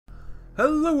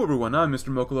Hello everyone, I'm Mr.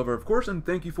 Mocha Lover, of course, and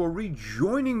thank you for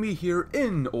rejoining me here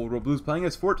in Old World Blues playing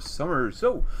as Fort Summers.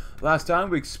 So, last time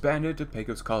we expanded to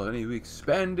Pecos Colony, we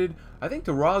expanded, I think,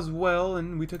 to Roswell,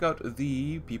 and we took out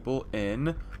the people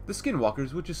in the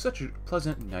Skinwalkers, which is such a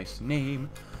pleasant, nice name.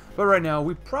 But right now,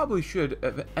 we probably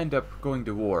should end up going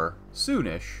to war,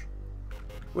 soonish,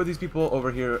 with these people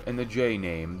over here in the J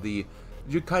name, the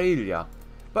Jucailla.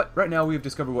 But right now we have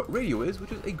discovered what radio is,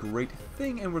 which is a great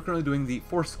thing, and we're currently doing the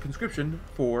forced conscription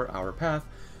for our path,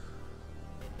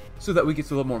 so that we get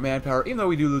a little more manpower, even though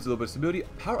we do lose a little bit of stability.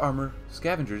 Power armor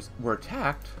scavengers were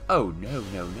attacked. Oh, no,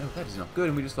 that is not good,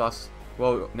 and we just lost,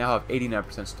 well, now have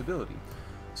 89% stability.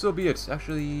 So be it.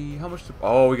 Actually, how much?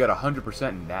 Oh, we got 100%,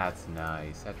 and that's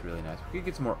nice. That's really nice. We could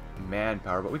get some more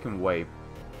manpower, but we can wait.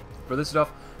 For this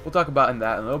stuff, we'll talk about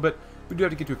that in a little bit. We do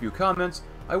have to get to a few comments.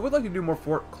 I would like to do more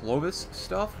Fort Clovis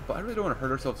stuff, but I really don't want to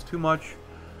hurt ourselves too much.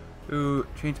 To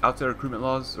change outsider recruitment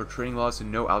laws or training laws to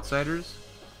no outsiders.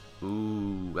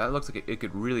 Ooh, that looks like it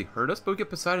could really hurt us, but we get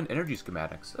Poseidon energy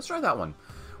schematics. Let's try that one.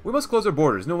 We must close our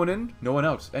borders. No one in, no one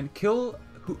out. And kill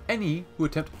any who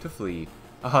attempt to flee.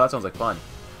 Aha, that sounds like fun.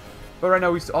 But right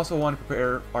now we also want to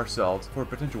prepare ourselves for a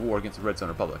potential war against the Red Sun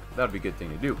Republic. That would be a good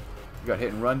thing to do. We got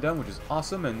hit and run done, which is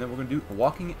awesome, and then we're going to do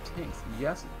walking tanks.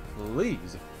 Yes,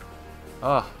 please.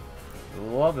 Ah,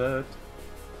 love it.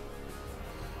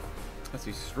 Let's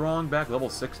see, strong back, level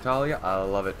 6 Talia. I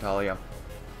love it, Talia.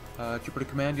 Jupiter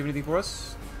Command, do you have anything for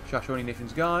us? Shoshone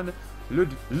Nation's gone.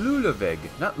 Lulavig,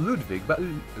 not Ludwig, but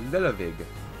Lulavig.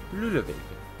 Lulavig.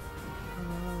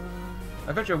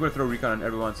 Eventually I'm going to throw recon on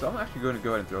everyone, so I'm actually going to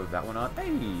go ahead and throw that one on. Hey,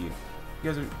 you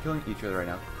guys are killing each other right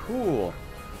now. Cool.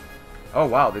 Oh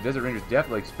wow, the Desert Rangers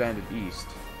definitely expanded east.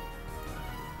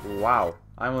 Wow.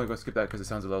 I'm only going to skip that because it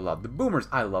sounds a little loud. The Boomers.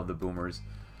 I love the Boomers.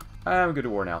 I'm good to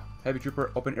war now. Heavy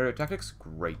Trooper, open area tactics.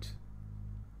 Great.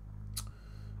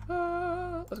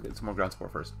 Let's get some more ground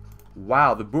support first.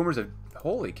 Wow, the Boomers have...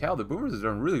 Holy cow, the Boomers have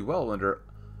done really well under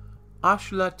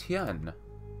Ashla Tian.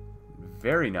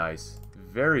 Very nice.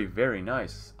 Very, very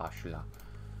nice, Ashla.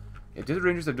 Yeah, Desert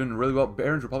Rangers have done really well.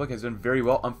 Baron's Republic has done very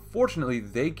well. Unfortunately,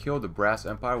 they killed the Brass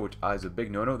Empire, which is a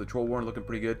big no-no. The Troll War looking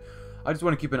pretty good. I just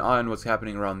want to keep an eye on what's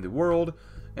happening around the world.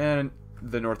 And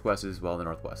the Northwest as well, the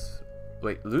Northwest.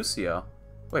 Wait, Lucia?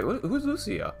 Wait, who's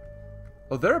Lucia?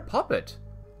 Oh, they're a puppet.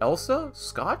 Elsa?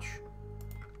 Scotch?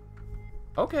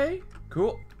 Okay,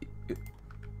 cool.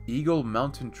 Eagle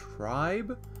Mountain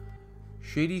Tribe?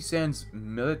 Shady Sands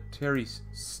Military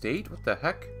State? What the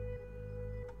heck?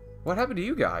 What happened to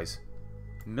you guys?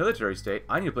 Military state?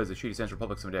 I need to play as the Shady Sands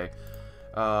Republic someday.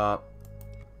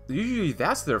 Usually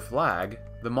that's their flag.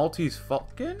 The Maltese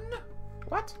Falcon?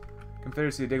 What?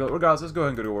 Confederacy of Dago. Regardless, let's go ahead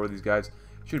and go to war with these guys.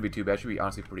 Shouldn't be too bad. Should be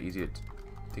honestly pretty easy to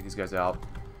take these guys out.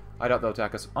 I doubt they'll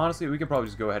attack us. Honestly, we can probably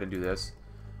just go ahead and do this.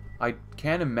 I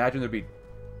can't imagine there'd be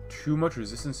too much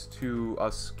resistance to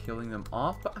us killing them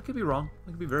off, but I could be wrong.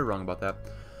 I could be very wrong about that.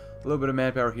 A little bit of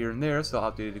manpower here and there, still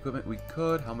outdated equipment. We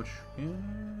could. How much?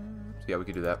 Yeah, we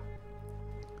could do that.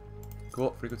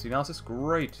 Cool. Frequency analysis.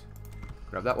 Great.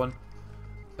 Grab that one.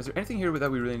 Is there anything here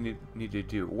that we really need to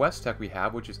do? West Tech we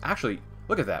have, which is actually,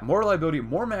 look at that. More reliability,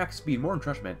 more max speed, more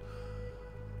entrenchment.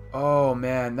 Oh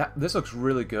man, this looks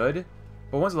really good.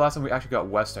 But when's the last time we actually got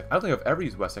West Tech? I don't think I've ever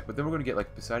used West Tech, but then we're going to get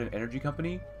like Poseidon Energy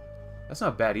Company. That's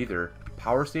not bad either.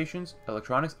 Power stations,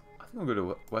 electronics. I think we'll go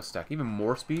to West Tech. Even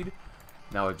more speed.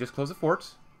 Now we've just closed the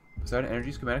forts. Poseidon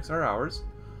Energy schematics are ours.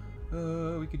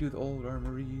 We could do the old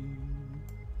armory.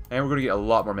 And we're going to get a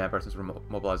lot more manpower since we're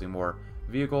mobilizing more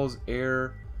vehicles,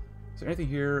 air. Is there anything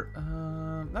here?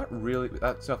 Not really.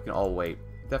 That stuff can all wait.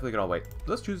 Definitely can all wait.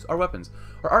 Let's choose our weapons.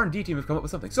 Our R&D team have come up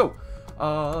with something. So,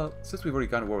 since we've already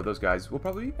gone to war with those guys, we'll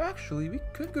probably... Actually, we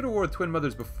could go to war with Twin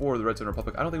Mothers before the Red Sun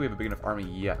Republic. I don't think we have a big enough army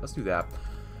yet. Let's do that.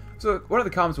 So, one of the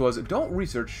comments was, don't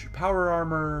research power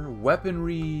armor,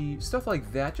 weaponry, stuff like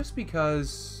that, just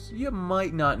because you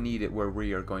might not need it where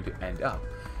we are going to end up.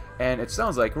 And it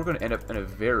sounds like we're going to end up in a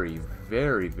very,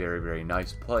 very, very, very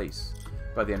nice place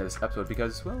by the end of this episode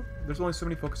because, well, there's only so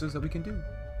many focuses that we can do.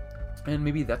 And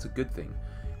maybe that's a good thing.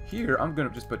 Here, I'm going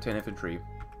to just put 10 infantry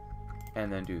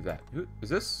and then do that. Who is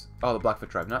this? Oh, the Blackfoot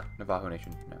tribe, not Navajo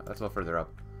Nation. No, that's a little further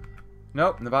up.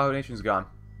 Nope, Navajo Nation's gone.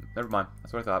 Never mind.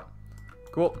 That's what I thought.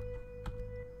 Cool.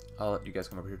 I'll let you guys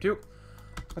come over here too.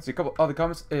 Let's see, a couple other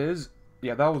comments is...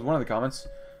 Yeah, that was one of the comments.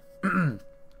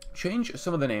 Change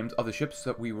some of the names of the ships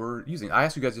that we were using. I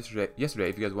asked you guys yesterday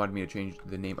if you guys wanted me to change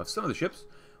the name of some of the ships,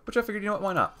 which I figured, you know what,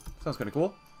 why not? Sounds kind of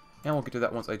cool. And we'll get to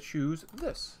that once I choose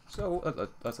this. So,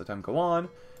 let's let time go on.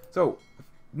 So,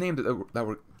 names that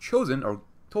were chosen or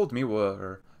told to me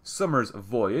were Summer's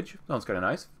Voyage. Sounds kind of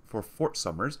nice. for Fort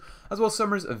Summers, as well as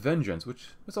Summers of Vengeance, which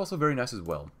is also very nice as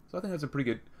well. So I think that's a pretty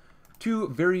good, two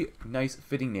very nice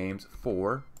fitting names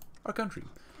for our country.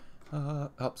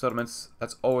 Help settlements,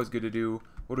 that's always good to do.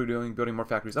 What are we doing? Building more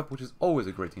factories up, which is always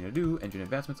a great thing to do. Engine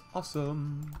advancements,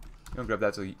 awesome. You don't grab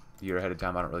that a year ahead of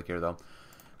time, I don't really care though.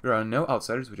 There are no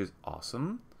outsiders, which is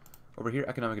awesome. Over here,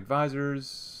 economic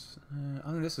advisors.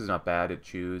 I think this is not bad to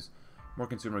choose. More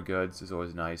consumer goods is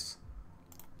always nice.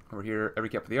 Over here, every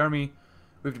cap for the army.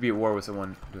 We have to be at war with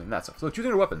someone doing that stuff. So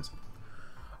choosing our weapons.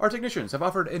 Our technicians have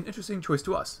offered an interesting choice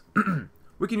to us.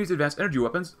 We can use advanced energy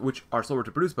weapons, which are slower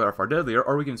to produce but are far deadlier,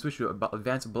 or we can switch to an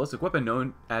advanced ballistic weapon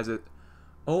known as a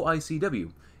OICW.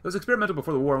 It was experimental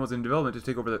before the war and was in development to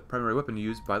take over the primary weapon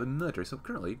used by the military. So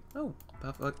currently,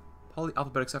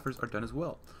 polyalphabetic ciphers are done as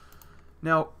well.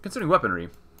 Now, considering weaponry,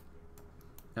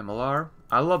 MLR.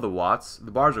 I love the watts. The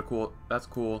bars are cool. That's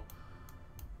cool.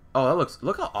 Oh, that looks.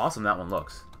 Look how awesome that one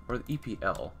looks. Or the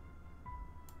EPL.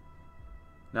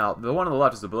 Now, the one on the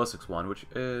left is the ballistics one, which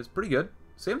is pretty good.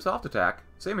 Same soft attack,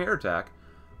 same air attack,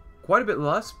 quite a bit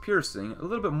less piercing, a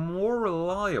little bit more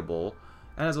reliable,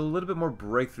 and has a little bit more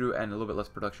breakthrough and a little bit less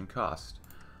production cost.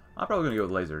 I'm probably going to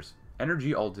go with lasers.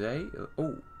 Energy all day.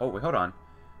 Oh, wait, hold on.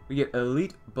 We get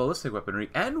elite ballistic weaponry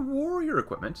and warrior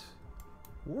equipment.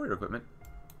 Warrior equipment.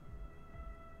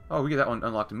 Oh, we get that one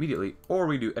unlocked immediately, or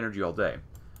we do energy all day.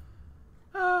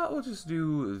 We'll just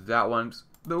do that one.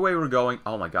 The way we're going,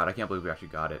 oh my god, I can't believe we actually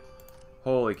got it.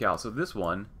 Holy cow. So this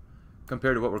one,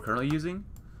 compared to what we're currently using,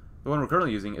 the one we're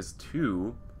currently using is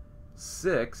 2,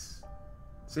 6,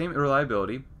 same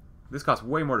reliability. This costs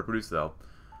way more to produce though.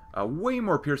 Way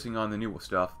more piercing on the new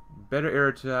stuff. Better air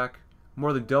attack,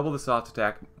 more than double the soft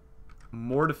attack,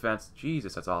 more defense.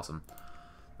 Jesus, that's awesome.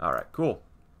 Alright, cool.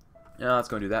 Now let's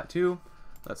go and do that too.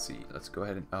 Let's see. Let's go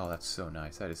ahead and... Oh, that's so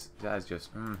nice. That is just...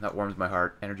 that warms my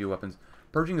heart. Energy weapons.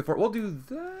 Purging the fort. We'll do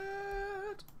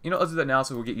that. You know, let's do that now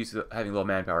so we'll get used to having a little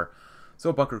manpower.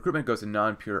 So bunker recruitment goes to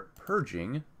non-pure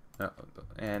purging.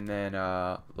 And then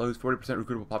lose 40%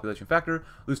 recruitable population factor.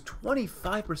 Lose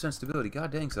 25% stability.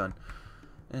 God dang, son.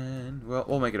 And, well,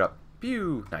 we'll make it up.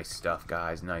 Pew! Nice stuff,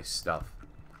 guys. Nice stuff.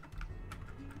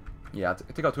 Yeah,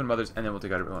 take out Twin Mothers, and then we'll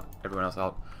take out everyone else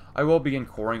out. I will begin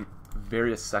coring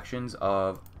various sections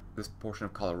of this portion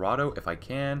of Colorado if I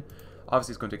can.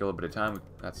 Obviously, it's going to take a little bit of time.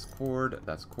 That's cord.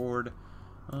 That's cord.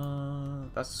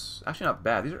 That's actually not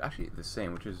bad. These are actually the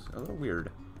same, which is a little weird.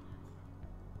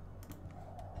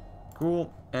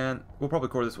 Cool. And we'll probably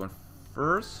core this one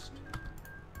first,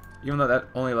 even though that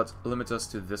only limits us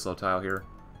to this little tile here.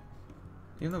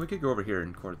 Even though we could go over here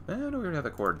and core. No, we already have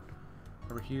that cord.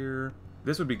 Over here.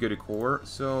 This would be good to core.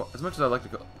 So, as much as I'd like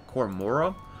to core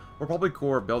Mora, we'll probably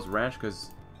core Bell's Ranch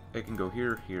because it can go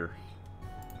here, here.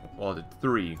 Well, to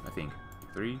 3, I think.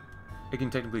 3? It can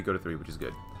technically go to 3, which is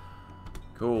good.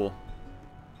 Cool.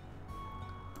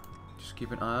 Just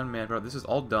keep an eye on manpower. This is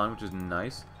all done, which is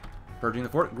nice. Purging the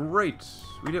fort. Great.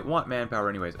 We didn't want manpower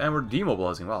anyways. And we're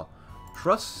demobilizing. Wow.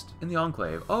 Trust in the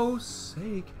Enclave. Oh,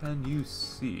 say can you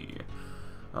see.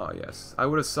 Oh, yes. I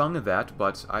would have sung that,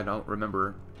 but I don't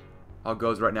remember how it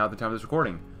goes right now at the time of this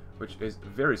recording, which is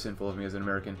very sinful of me as an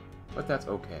American, but that's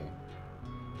okay.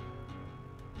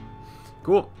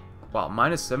 Cool. Wow,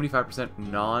 minus 75%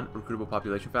 non-recruitable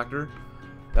population factor.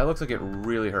 That looks like it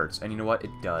really hurts, and you know what? It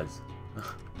does.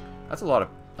 That's a lot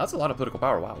of political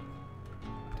power. Wow.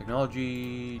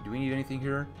 Technology. Do we need anything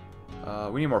here?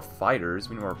 We need more fighters.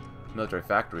 We need more military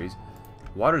factories.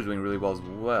 Water's doing really well as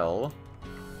well.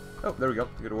 Oh, there we go.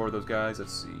 Get to war with those guys.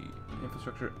 Let's see.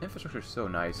 Infrastructure. Infrastructure is so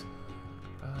nice.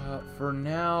 For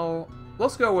now,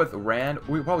 let's go with Rand.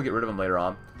 We'll probably get rid of him later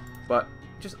on, but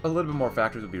just a little bit more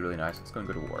factories would be really nice. Let's go and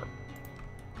go to war.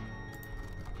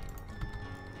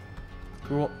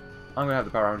 Cool. I'm gonna have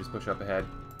the power armor just push up ahead.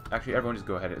 Actually, everyone just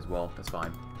go ahead as well. That's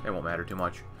fine. It won't matter too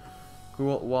much.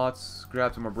 Cool. Watts.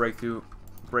 Grab some more breakthrough.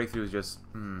 Breakthrough is just...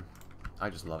 I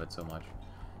just love it so much.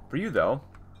 For you, though,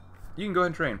 you can go ahead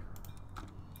and train.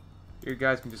 You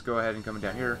guys can just go ahead and come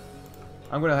down here.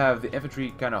 I'm going to have the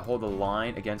infantry kind of hold the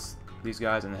line against these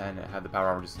guys and then have the power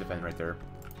armor just defend right there.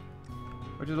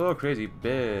 Which is a little crazy.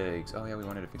 Biggs. Oh, yeah, we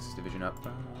wanted to fix this division up.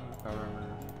 Power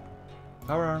armor.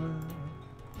 Power armor.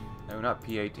 No, not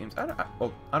PA teams. I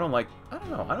don't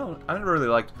know. I never really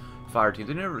liked fire teams.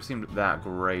 They never seemed that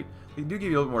great. They do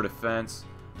give you a little more defense.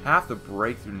 Half the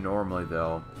breakthrough normally,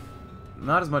 though.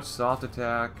 Not as much soft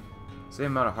attack. Same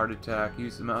amount of hard attack.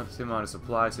 Same amount of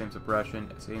supply. Same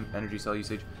suppression. Same energy cell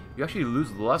usage. You actually lose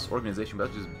less organization,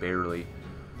 but that's just barely.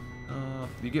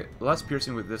 You get less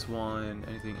piercing with this one.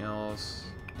 Anything else?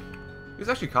 These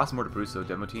actually cost more to produce, though,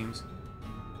 demo teams.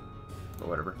 But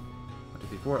whatever. 1, 2,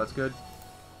 3, 4. That's good.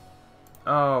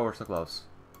 Oh, we're so close.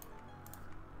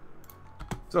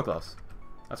 So close.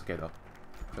 That's okay, though.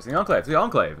 Trusting the Enclave. The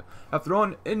Enclave have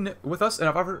thrown in with us and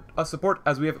have offered us support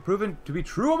as we have proven to be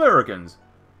true Americans.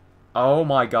 Oh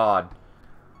my god.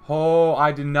 Oh,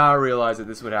 I did not realize that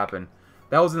this would happen.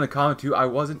 That was in the comment too. I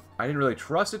didn't really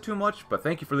trust it too much, but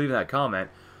thank you for leaving that comment.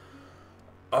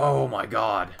 Oh my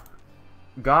god.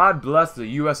 God bless the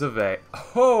US of A.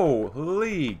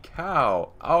 Holy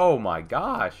cow. Oh my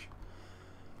gosh.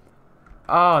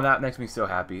 Oh, that makes me so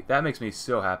happy. That makes me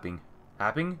so happy.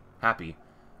 Happy.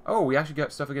 Oh, we actually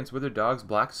got stuff against Withered Dogs,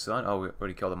 Black Sun. Oh, we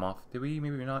already killed them off. Did we?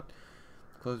 Maybe we're not.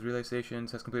 Closed relay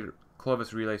stations. Has completed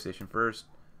Clovis relay station first.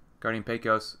 Guardian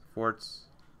Pecos. Forts.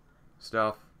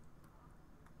 Stuff.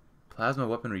 Plasma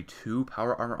Weaponry 2.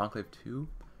 Power Armor Enclave 2.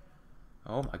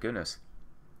 Oh my goodness.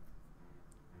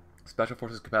 Special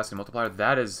Forces Capacity Multiplier.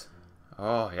 That is...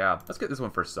 Oh, yeah. Let's get this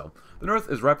one first, though. The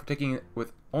North is ripe for taking it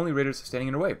with only raiders standing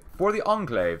in their way. For the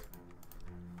Enclave.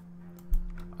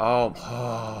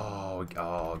 Oh,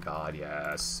 God,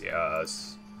 yes,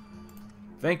 yes.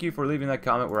 Thank you for leaving that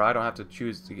comment where I don't have to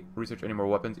choose to research any more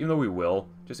weapons, even though we will,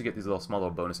 just to get these small little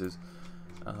bonuses.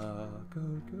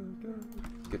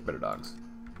 Get better dogs.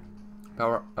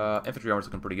 Power, infantry armor's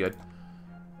looking pretty good.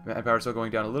 Manpower still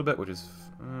going down a little bit, which is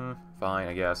fine,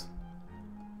 I guess.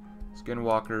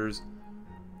 Skinwalkers.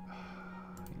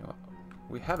 You know what?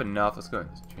 We have enough. Let's go ahead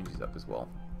and change these up as well.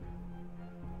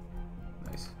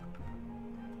 Nice.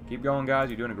 Keep going, guys.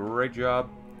 You're doing a great job.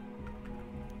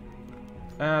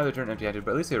 They turned empty-handed,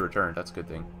 but at least they returned. That's a good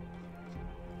thing.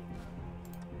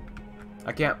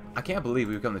 I can't believe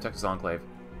we become the Texas Enclave.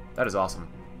 That is awesome.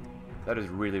 That is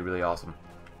really, really awesome.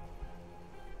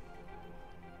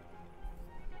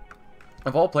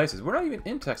 Of all places, we're not even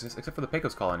in Texas except for the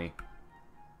Pecos colony.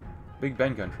 Big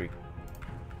Bend country.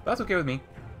 But that's okay with me.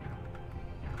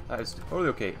 That is totally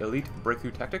okay. Elite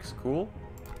breakthrough tactics, cool.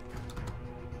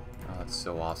 Oh, that's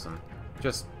so awesome.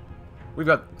 Just, we've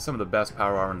got some of the best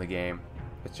power armor in the game.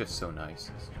 It's just so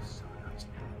nice. It's just so nice.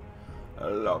 I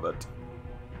love it.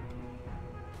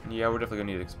 Yeah, we're definitely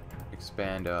gonna need to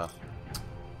expand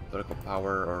political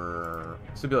power or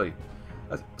stability.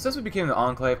 Since we became the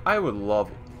Enclave, I would love,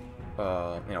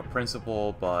 you know,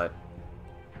 principle, but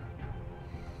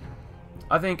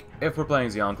I think if we're playing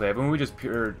as the Enclave and we just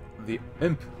purged the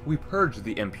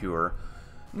impure,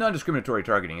 non-discriminatory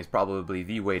targeting is probably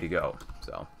the way to go.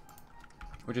 So,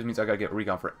 which just means I gotta get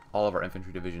recon for all of our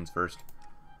infantry divisions first.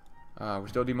 We're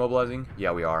still demobilizing?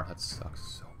 Yeah, we are. That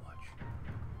sucks so much.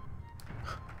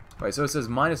 Right, so it says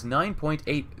minus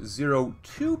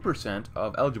 9.802%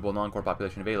 of eligible non-core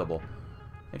population available.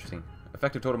 Interesting.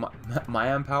 Effective total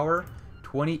manpower,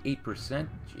 28%.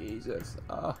 Jesus.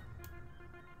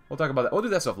 We'll talk about that. We'll do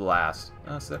that stuff last.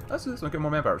 Let's do this one. Get more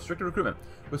manpower. Stricter recruitment.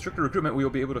 With stricter recruitment, we will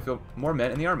be able to field more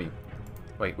men in the army.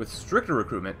 Wait, with stricter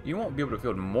recruitment, you won't be able to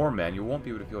field more men. You won't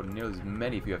be able to field nearly as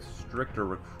many if you have stricter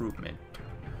recruitment.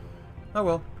 Oh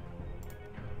well.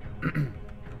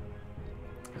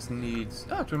 This needs...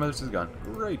 Ah, Twin Mothers is gone.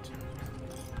 Great.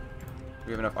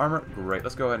 We have enough armor. Great.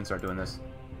 Let's go ahead and start doing this.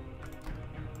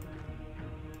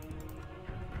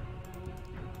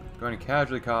 Going to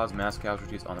casually cause mass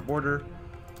casualties on the border,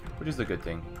 which is a good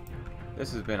thing.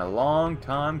 This has been a long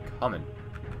time coming.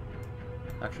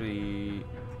 Actually,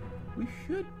 we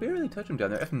should barely touch them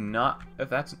down there. If not,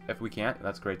 if we can't,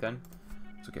 that's great then.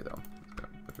 It's okay though.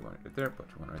 Put your one right there, put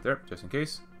your one right there, just in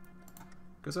case.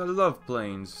 Because I love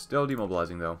planes. Still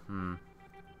demobilizing though.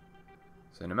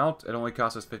 Send them out. It only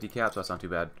costs us 50 caps, so that's not too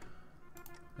bad.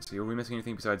 Let's see, are we missing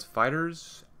anything besides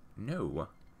fighters? No.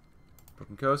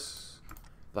 Broken Coast.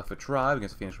 Blackfoot Tribe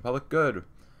against the Phoenix Republic. Good.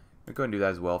 We'll go ahead and do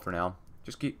that as well for now.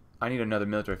 Just keep... I need another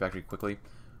military factory quickly.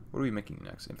 What are we making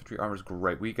next? Infantry armor is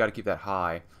great. We got to keep that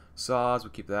high. Saws,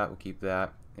 we'll keep that. We'll keep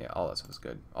that. Yeah, all that stuff is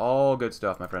good. All good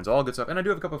stuff, my friends. All good stuff. And I do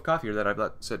have a cup of coffee here that I've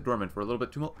let sit dormant for a little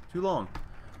bit too long.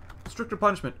 Stricter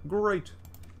punishment. Great.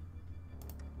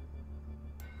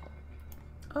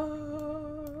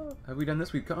 Have we done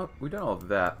this? We've done all of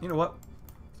that. You know what?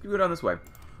 Let's go down this way.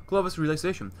 Clovis Relay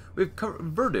Station. We've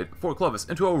converted Fort Clovis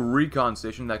into a recon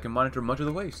station that can monitor much of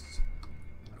the wastes,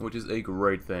 which is a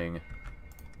great thing.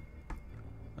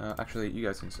 Actually, you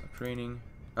guys can start training.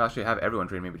 I'll actually have everyone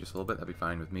train maybe just a little bit. That'd be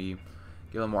fine with me.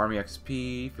 Get a little more Army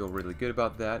XP. Feel really good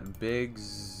about that.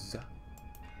 Biggs.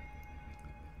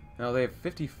 Now they have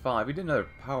 55. We did another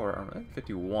power armor. I think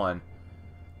 51.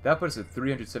 That puts us at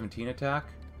 317 attack.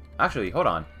 Actually, hold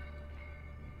on.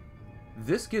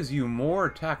 This gives you more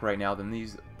attack right now than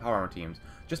these power armor teams.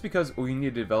 Just because we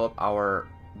need to develop our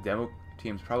demo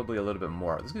teams probably a little bit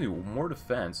more. This gives you more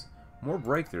defense, more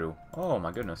breakthrough. Oh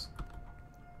my goodness.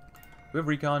 We have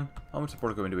recon. How much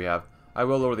support equipment do we have? I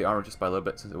will lower the armor just by a little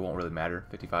bit since it won't really matter.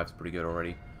 55 is pretty good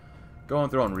already. Go and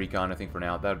throw in recon, I think, for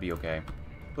now. That would be okay.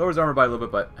 Lowers armor by a little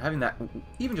bit, but having that,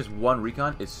 even just one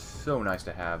recon, is so nice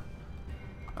to have.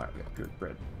 Alright, we got pure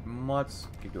bread mutts.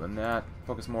 Keep doing that.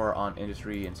 Focus more on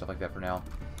industry and stuff like that for now.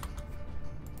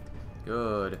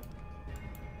 Good.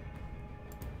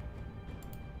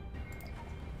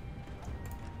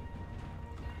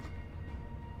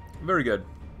 Very good.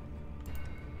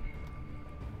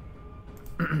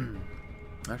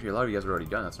 Actually, a lot of you guys are already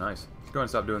done. That's nice. Go ahead and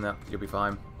stop doing that. You'll be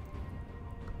fine.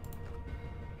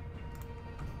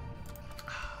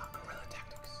 Guerrilla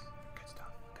tactics. Good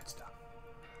stuff. Good stuff.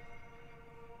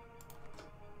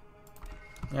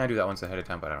 Yeah, I do that once ahead of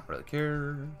time, but I don't really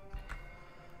care.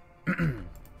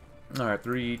 Alright,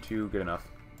 3, 2, good enough.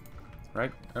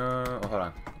 Right? Oh, hold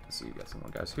on. Let's see, we got some more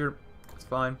guys here. That's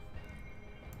fine.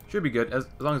 Should be good. As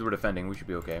long as we're defending, we should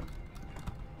be okay.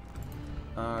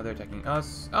 They're attacking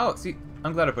us. Oh, see,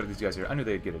 I'm glad I put these guys here. I knew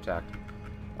they'd get attacked.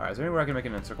 Alright, is there anywhere I can make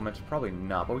an encirclement? Probably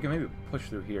not, but we can maybe push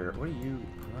through here. What are you?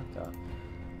 What the?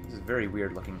 This is very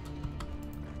weird looking.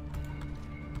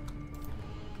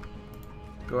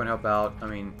 Go and help out. I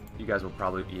mean, you guys will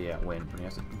probably, yeah, win.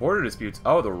 Border disputes.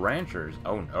 Oh, the ranchers.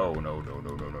 Oh, no, no, no,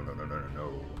 no, no, no, no, no, no,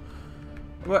 no.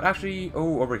 Well, actually,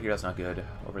 oh, over here, that's not good.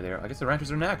 Over there. I guess the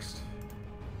ranchers are next.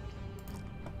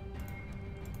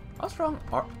 How strong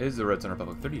is the Red Sun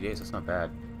Republic? 30 days, that's not bad.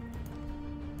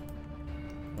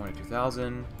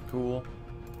 22,000, cool.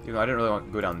 Even though I didn't really want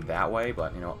to go down that way,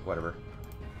 but, you know, whatever.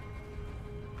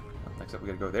 Next up, we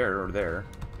gotta go there or there.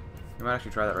 We might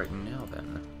actually try that right now,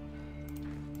 then.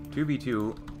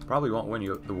 2v2 probably won't win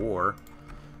you the war.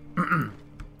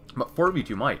 But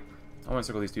 4v2 might. I want to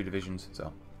circle these two divisions, so.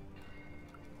 Alright,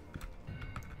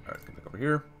 let's come back over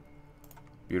here.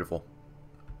 Beautiful.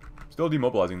 Still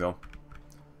demobilizing, though.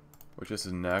 Which this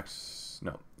is next.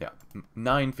 No, yeah.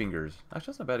 9 fingers.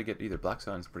 Actually, that's not bad to get either. Black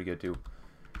Sun's pretty good, too.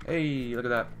 Hey, look at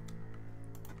that.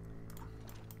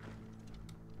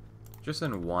 Just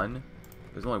in 1.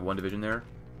 There's only 1 division there.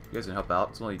 You guys can help out.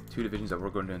 It's only 2 divisions that we're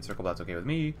going to encircle. That's okay with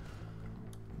me.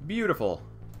 Beautiful.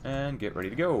 And get ready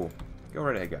to go. Go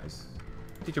right ahead, guys.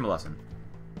 Teach them a lesson.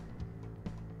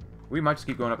 We might just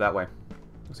keep going up that way.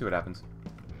 We'll see what happens.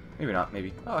 Maybe not,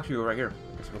 maybe. I'll actually go right here.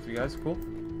 Circle for you guys. Cool.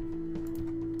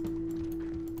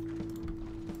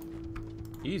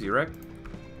 Easy, right?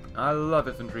 I love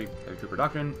infantry. Heavy troop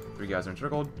production. 3 guys are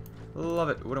encircled. Love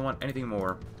it. Wouldn't want anything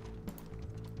more.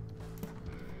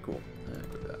 Cool.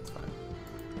 That's fine.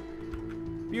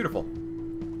 Beautiful.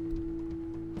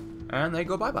 And they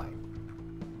go bye-bye.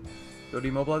 Still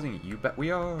demobilizing? You bet we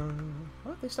are.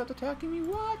 What? They stopped attacking me?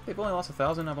 What? They've only lost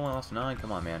 1,000. I've only lost 9.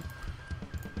 Come on, man.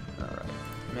 Alright.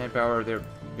 Manpower, they're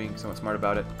being somewhat smart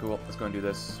about it. Cool. Let's go and do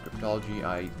this. Cryptology.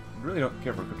 I really don't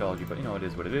care for cryptology, but you know, it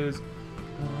is what it is.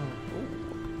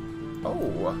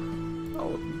 Oh.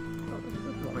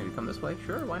 You want me to come this way?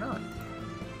 Sure, why not?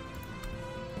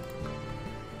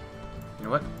 You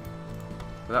know what?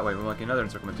 So that way we'll make another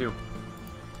encirclement too.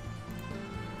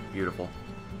 Beautiful.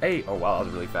 Hey! Oh wow, that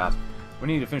was really fast. We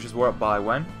need to finish this war up by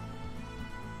when?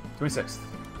 26th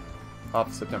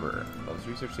of September. Levels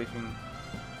research station.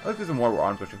 I like there's a more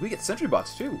arms pushing. We get sentry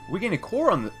bots too. We gain a core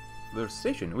on the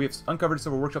station. We have uncovered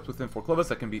several workshops within Fort Clovis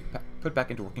that can be put back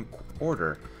into working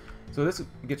order. So this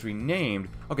gets renamed.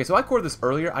 Okay, so I cored this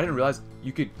earlier. I didn't realize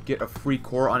you could get a free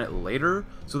core on it later.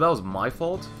 So that was my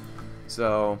fault.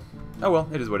 So, oh well,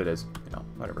 it is what it is. You know,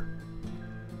 whatever.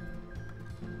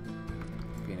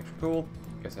 Being extra cool.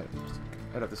 Guess I just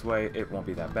head up this way. It won't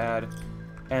be that bad.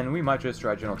 And we might just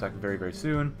try general attack very, very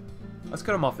soon. Let's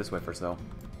cut them off this way first, though.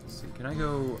 Let's see. Can I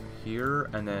go here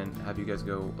and then have you guys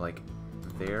go, like,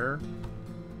 there?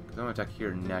 Because I'm going to attack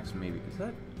here next, maybe. Is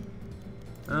that?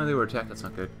 Oh, they were attacked. That's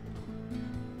not good.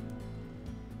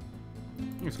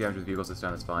 You can scavenge with vehicles this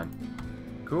time. That's fine.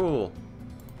 Cool.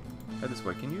 Head this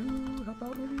way. Can you help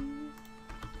out, maybe?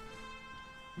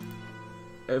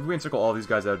 If we encircle all these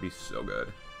guys, that would be so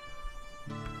good.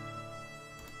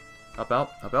 Help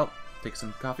out. Help out. Take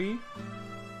some coffee.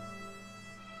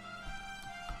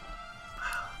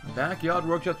 Backyard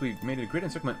workshops. We made a great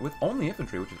encirclement with only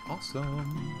infantry, which is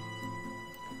awesome.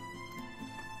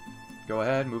 Go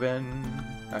ahead, move in.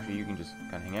 Actually, you can just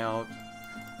kind of hang out.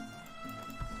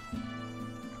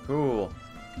 Cool.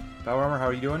 Power armor, how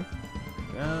are you doing?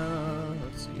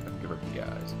 Let's see if I can give her the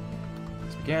guys.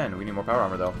 Yes, we can. We need more power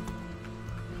armor, though.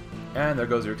 And there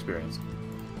goes your experience.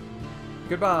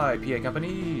 Goodbye, PA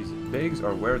companies. Bigs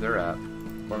are where they're at.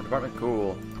 Farm department,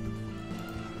 cool.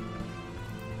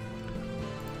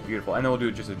 Beautiful. And then we'll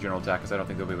do just a general attack, because I don't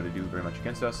think they'll be able to do very much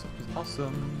against us, which is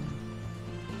awesome.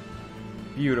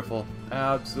 Beautiful.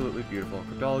 Absolutely beautiful.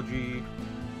 Cryptology.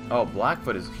 Oh,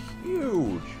 Blackfoot is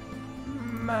huge.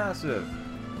 Massive.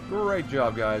 Great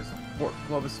job, guys.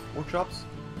 Clovis workshops?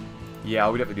 Yeah,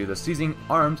 we definitely do this. Seizing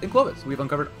arms in Clovis. We've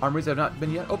uncovered armories that have not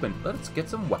been yet opened. Let's get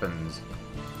some weapons.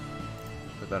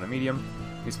 Put that on medium.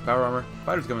 Need some power armor.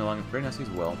 Fighters coming along very nicely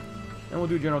as well. And we'll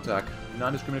do general attack.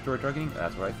 Non-discriminatory targeting.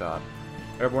 That's what I thought.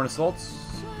 Airborne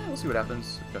assaults. We'll see what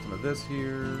happens. Got some of this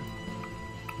here.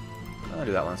 I'll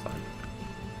do that one. That's fine.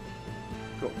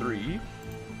 Cool. 3,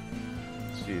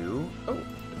 2. Oh,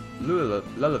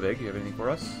 Lulavig. You have anything for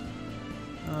us?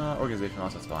 Organization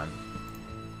loss. That's fine.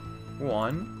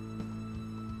 1.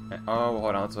 Oh,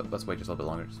 hold on. Let's wait just a little bit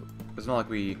longer. It's not like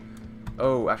we.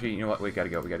 Oh, actually, you know what? We gotta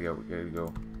go. We gotta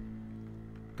go.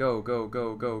 Go, go,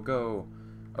 go, go, go.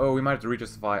 Oh, we might have to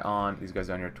re-justify on these guys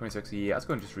down here. 26. Yeah, let's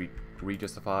go and just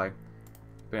re-justify.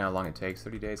 Depending on how long it takes.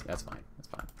 30 days. That's fine. That's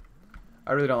fine.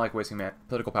 I really don't like wasting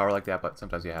political power like that, but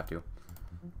sometimes you have to.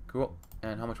 Cool.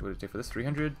 And how much would it take for this?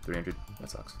 300? 300. That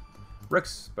sucks.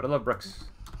 Bricks, but I love bricks.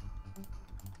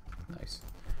 Nice.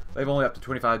 They've only up to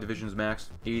 25 divisions max.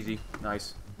 Easy.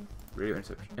 Nice. Radio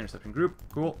interception group.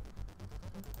 Cool.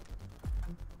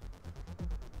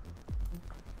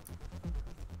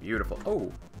 Beautiful. Oh,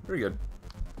 very good.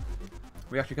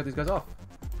 We actually cut these guys off.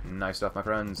 Nice stuff, my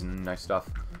friends. Nice stuff.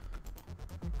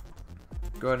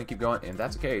 Go ahead and keep going. And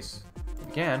that's the case. If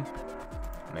you can,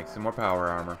 make some more power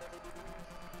armor.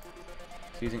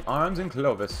 Seizing arms in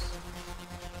Clovis.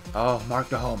 Oh, Mark.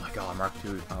 Oh my God, Mark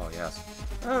II. Oh yes.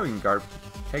 Oh, we can guard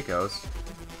Pecos.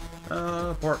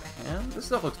 Port and this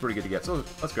stuff looks pretty good to get. So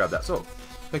let's grab that. So,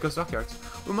 Pecos dockyards.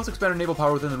 We must expand our naval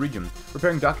power within the region.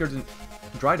 Repairing dockyards and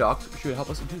dry docks should help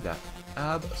us do that.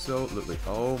 Absolutely.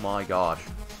 Oh my gosh.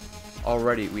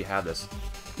 Already we have this.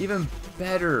 Even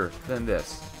better than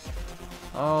this.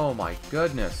 Oh my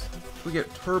goodness. We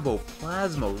get turbo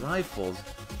plasma rifles.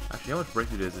 Actually, how much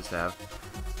breakthrough does this have?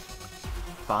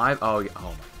 5? Oh, yeah. Oh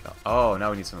my god. Oh,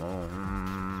 now we need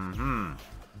some.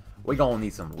 We gonna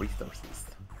need some resources.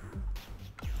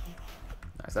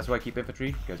 Nice. That's why I keep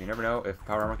infantry, because you never know if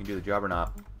power armor can do the job or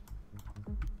not.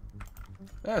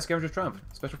 Yeah, Scavenger's Triumph.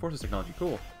 Special Forces technology.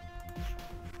 Cool.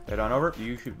 Head on over.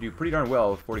 You should do pretty darn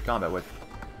well with 40 combat with.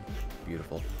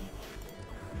 Beautiful.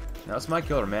 Now, that's my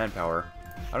killer manpower.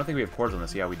 I don't think we have cores on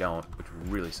this. Yeah, we don't, which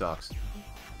really sucks.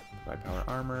 Provide power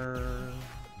armor.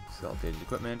 Sell updated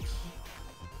equipment.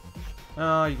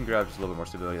 You can grab just a little bit more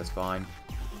stability. That's fine.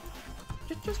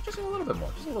 Just a little bit more.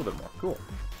 Just a little bit more. Cool.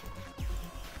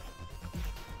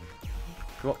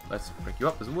 Cool. Let's break you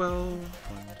up as well. 1,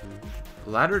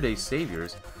 2. Latter-day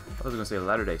Saviors. I was going to say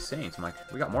Latter-day Saints. I'm like,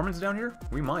 we got Mormons down here?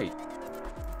 We might.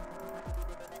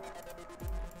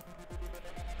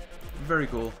 Very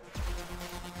cool.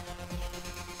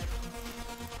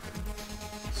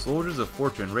 Soldiers of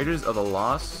Fortune. Raiders of the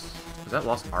Lost. Is that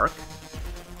Lost Ark?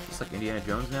 It's like Indiana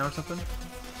Jones now or something?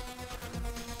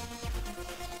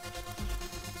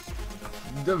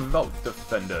 Devout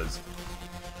Defenders.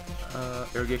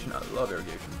 Irrigation. I love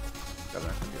irrigation. Got an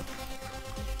extra deal.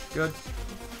 Good.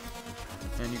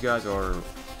 And you guys are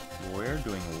where?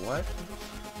 Doing what?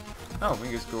 Oh, we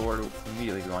can just go over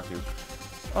immediately if you want to.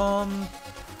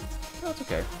 No, it's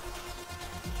okay.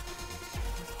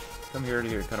 Come here to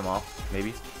here, cut them off,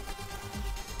 maybe.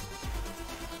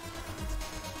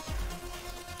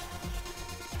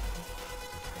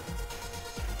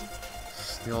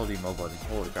 Still demobilizing.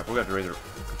 Holy crap, we're gonna have to raise our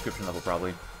conscription level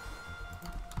probably.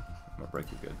 More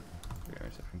breakthrough, good.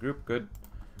 Interception group, good.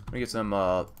 We're gonna get some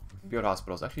field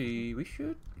hospitals. Actually, we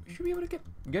should be able to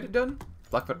get it done.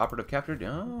 Blackfoot operative captured.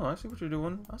 Oh, I see what you're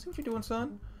doing. I see what you're doing,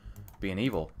 son. Being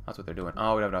evil. That's what they're doing.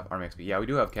 Oh, we don't have enough army XP. Yeah, we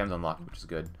do have chems unlocked, which is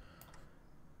good.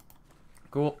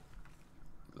 Cool.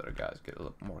 Let our guys get a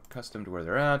little more accustomed to where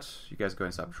they're at. You guys go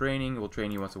and stop training. We'll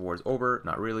train you once the war is over.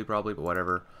 Not really, probably, but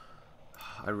whatever.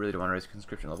 I really don't want to raise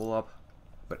conscription level up.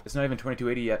 But it's not even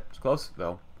 2280 yet. It's close,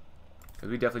 though. Because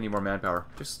we definitely need more manpower.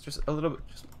 Just a little bit,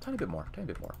 just a tiny bit more. Tiny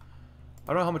bit more.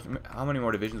 I don't know how many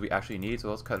more divisions we actually need, so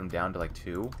let's cut them down to like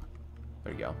 2.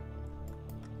 There you go.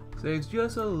 Saves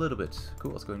just a little bit.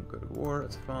 Cool, let's go and go to war.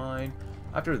 That's fine.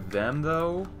 After them,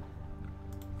 though...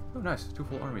 Oh, nice. 2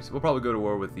 full armies. We'll probably go to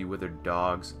war with the Withered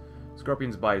Dogs.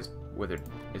 Scorpion's Bite Withered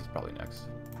is probably next.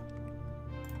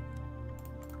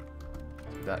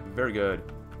 That very good.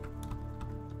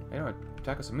 They don't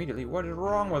attack us immediately. What is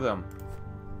wrong with them?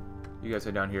 You guys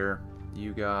head down here.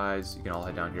 You guys, you can all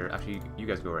head down here. Actually, you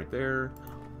guys go right there.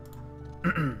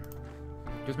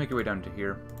 Just make your way down to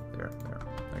here. There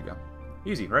you go.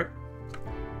 Easy, right?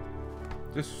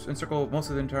 Just encircle most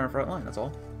of the entire front line. That's all.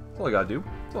 That's all I gotta do.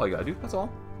 That's all I gotta do. That's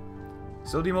all.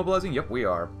 Still demobilizing? Yep, we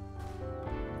are.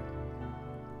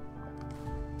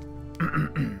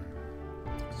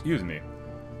 Excuse me.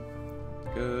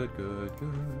 Good.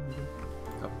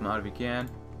 Help them out if you can.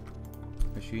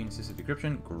 Machine-assisted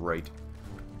decryption. Great.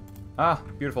 Ah,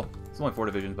 beautiful. It's only 4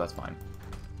 divisions, but that's fine.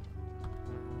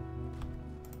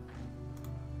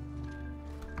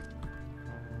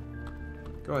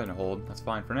 Go ahead and hold. That's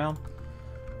fine for now.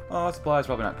 Supplies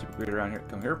probably not too great around here.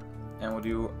 Come here. And we'll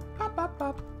do pop, pop,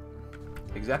 pop.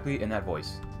 Exactly in that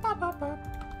voice. Pop, pop, pop.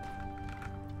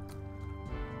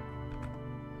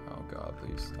 Oh god,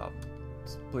 please stop.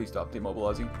 Please stop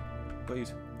demobilizing.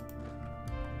 Please.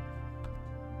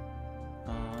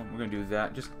 We're gonna do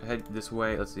that. Just head this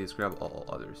way. Let's see. Let's grab all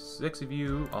others. 6 of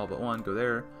you. All but 1 go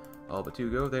there. All but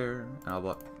 2 go there. And all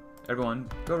but everyone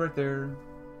go right there.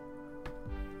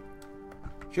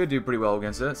 Should do pretty well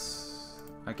against this.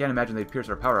 I can't imagine they'd pierce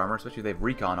our power armor, especially if they have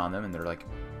recon on them and they're like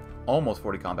almost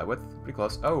 40 combat width. Pretty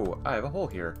close. Oh, I have a hole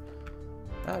here.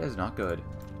 That is not good.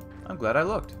 I'm glad I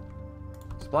looked.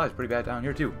 Supply is pretty bad down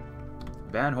here too.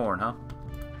 Van Horn, huh?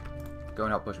 Go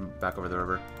and help push him back over the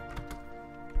river.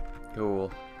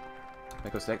 Cool.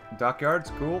 Echo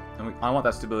dockyards, cool. And I want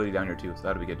that stability down here too, so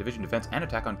that'll be good. Division defense and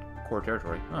attack on core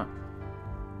territory. Huh.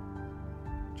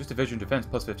 Just division defense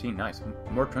plus 15, nice.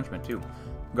 More entrenchment too.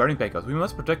 Guarding Pecos. We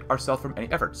must protect ourselves from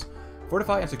any efforts.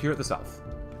 Fortify and secure the south.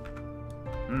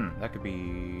 That could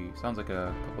be... Sounds like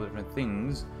a couple different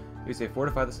things. We say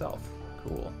fortify the south.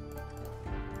 Cool.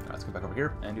 Alright, let's go back over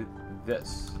here and do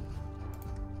this.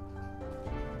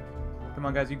 Come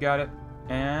on, guys, you got it.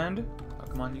 And... Oh,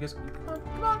 come on, you guys.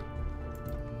 Come on.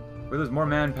 We lose more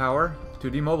manpower to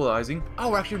demobilizing.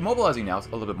 Oh, we're actually mobilizing now a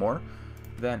little bit more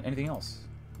than anything else.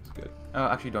 It's good.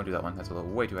 Actually, don't do that one. That's a little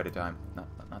way too ahead of time. Not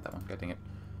that one. God dang it.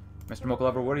 Mr.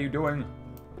 Mocha-Lover, what are you doing?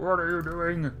 What are you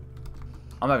doing?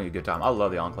 I'm having a good time. I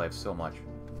love the Enclave so much.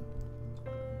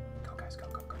 Go, guys. Go,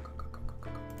 go, go, go, go, go,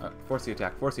 go, go. Force the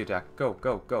attack. Force the attack. Go,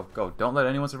 go, go, go. Don't let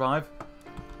anyone survive.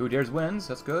 Who dares wins.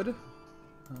 That's good.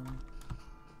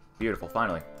 Beautiful.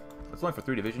 Finally. That's only for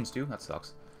 3 divisions, too. That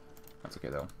sucks. That's okay,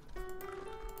 though.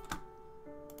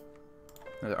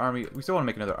 Another army. We still want to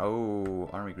make another... Oh,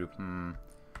 army group.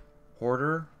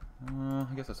 Hoarder. I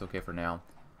guess that's okay for now.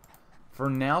 For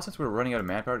now, since we're running out of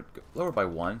manpower, lower by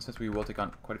 1, since we will take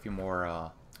on quite a few more, I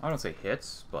don't say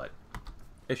hits, but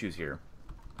issues here.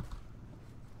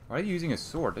 Why are you using a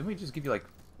sword? Didn't we just give you, like,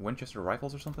 Winchester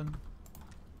rifles or something?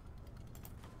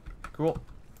 Cool.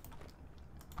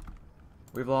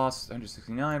 We've lost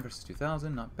 169 versus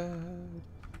 2,000, not bad.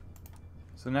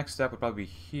 So the next step would probably be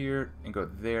here and go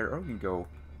there, or we can go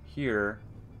here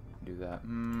and do that.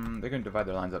 They're going to divide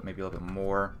their lines up maybe a little bit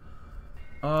more.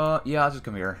 Yeah, I'll just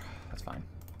come here. That's fine.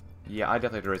 Yeah, I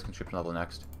definitely have to raise conscription level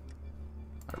next.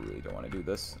 I really don't want to do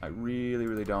this. I really,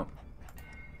 really don't.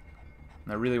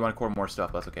 And I really want to core more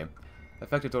stuff, but that's okay.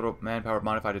 Effective total manpower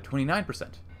modified to 29%.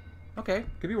 Okay,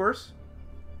 could be worse.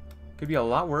 Could be a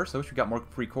lot worse. I wish we got more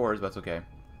free cores, but that's okay.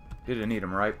 Didn't need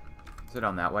them, right? Sit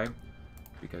down that way.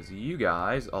 Because you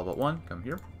guys, all but 1, come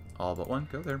here. All but 1,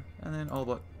 go there. And then all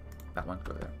but that one,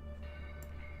 go there.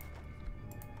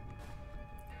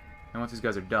 And once these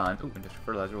guys are done, industrial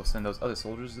fertilizer, we'll send those other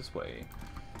soldiers this way.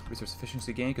 Resource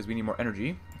efficiency gain, because we need more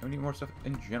energy. And we need more stuff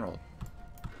in general.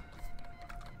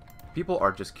 People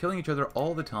are just killing each other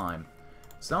all the time.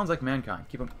 Sounds like mankind.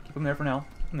 Keep them there for now.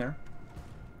 Keep them there.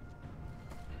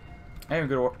 I haven't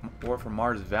go to war for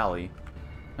Mars Valley.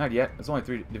 Not yet. It's only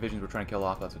 3 divisions we're trying to kill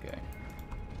off. That's okay.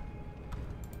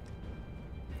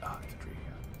 Infantry.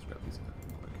 Yeah. Let's grab these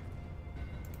real quick.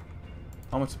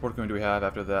 How much support do we have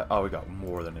after that? Oh, we got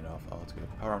more than enough. Oh, that's good.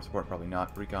 Power arm support, probably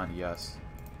not. Recon, yes.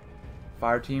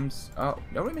 Fire teams. Oh,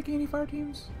 are we making any fire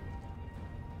teams?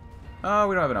 Oh,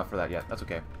 we don't have enough for that yet. That's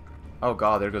okay. Oh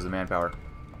god, there goes the manpower.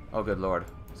 Oh good lord.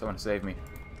 Someone save me.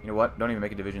 You know what? Don't even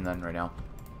make a division then right now.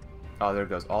 Oh, there it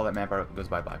goes. All that manpower goes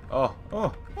bye-bye. Oh.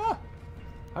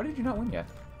 How did you not win yet?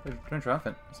 You're turning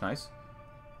triumphant. That's nice.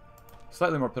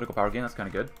 Slightly more political power gain. That's kind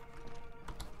of good.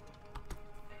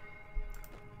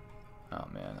 Oh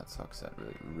man, that sucks. That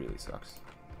really, really sucks.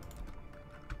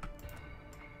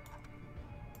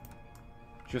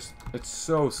 Just, it's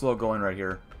so slow going right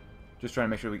here. Just trying to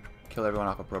make sure we kill everyone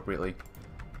off appropriately.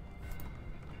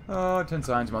 Oh, 10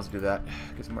 signs. Might as well do that.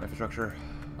 Get some more infrastructure.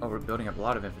 Oh, we're building up a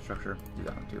lot of infrastructure. Do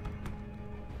that one too.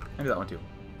 And do that one too.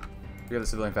 We have the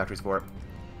civilian factories for it.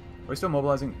 Are we still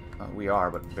mobilizing? We are,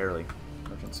 but barely.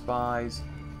 Merchant spies.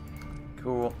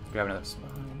 Cool. Grab another spy.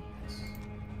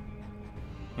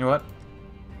 You know what?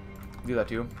 Do that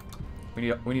too. We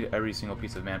need every single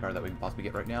piece of manpower that we can possibly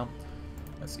get right now.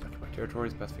 Let's see. Occupied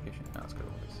territories, pacification. No, let's go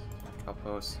to this.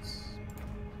 Outposts.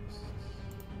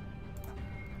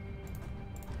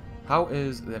 How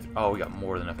is the... Oh, we got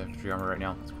more than enough infantry armor right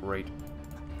now. That's great.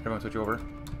 Everyone switch over.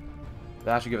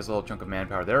 That should give us a little chunk of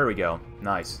manpower. There we go.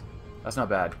 Nice. That's not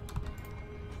bad.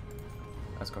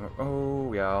 That's coming.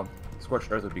 Oh, yeah.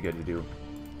 Scorched Earth would be good to do.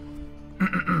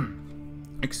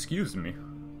 Excuse me.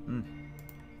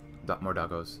 More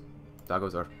doggos.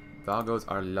 Doggos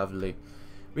are lovely.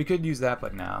 We could use that,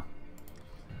 but now.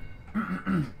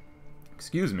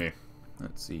 Excuse me.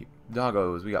 Let's see.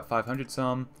 Doggos. We got 500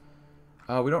 some.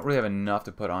 We don't really have enough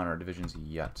to put on our divisions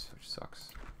yet, which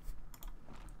sucks.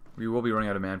 We will be running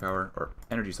out of manpower, or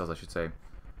energy cells, I should say,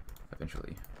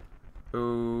 eventually.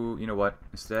 Oh, you know what?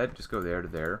 Instead, just go there to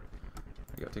there.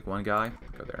 There you go. Take one guy,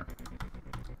 go there.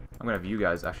 I'm gonna have you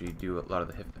guys actually do a lot of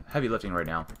the heavy lifting right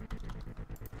now.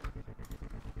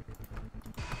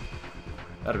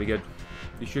 That'll be good.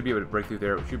 You should be able to break through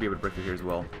there. We should be able to break through here as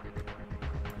well.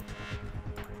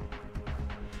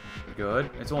 Good.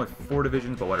 It's only 4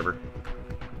 divisions, but whatever.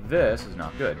 This is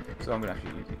not good, so I'm gonna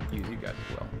actually use you guys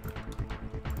as well.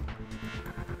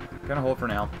 Kind of hold for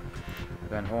now.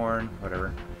 Van Horn,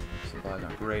 whatever. Supplies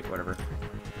aren't great, whatever.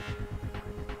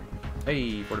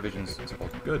 Hey, 4 divisions. That's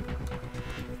good.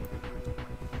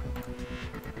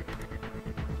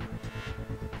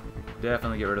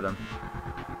 Definitely get rid of them.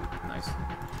 Nice.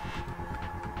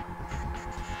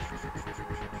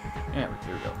 Yeah,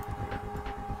 here we go.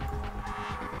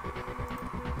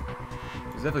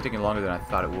 It's definitely taking longer than I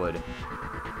thought it would.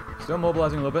 Still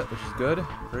mobilizing a little bit, which is good.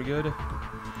 Very good.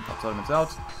 Help settlements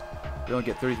out. We only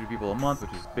get 33 people a month,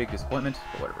 which is a big disappointment,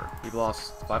 but whatever. We've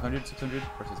lost 500, 600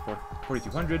 versus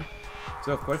 4,200.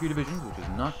 So quite a few divisions, which is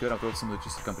not good. I'll throw some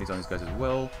logistic companies on these guys as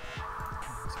well.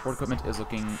 Support equipment is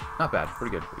looking not bad.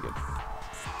 Pretty good, pretty good.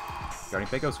 Guarding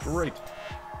Pecos, great.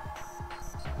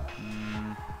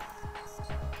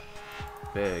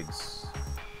 Bigs.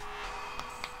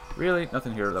 Really?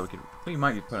 Nothing here that we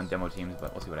might put on demo teams,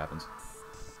 but we'll see what happens.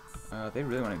 They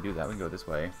really want to do that. We can go this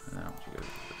way. Now, we should go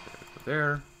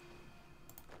there.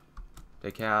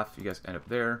 Take half. You guys end up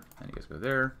there. And you guys go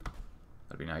there.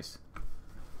 That'd be nice.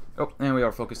 Oh, and we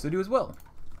are focused to do as well.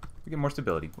 We get more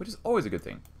stability, which is always a good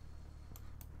thing.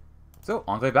 So,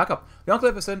 Enclave backup. The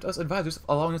Enclave has sent us advisors,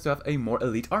 allowing us to have a more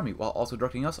elite army, while also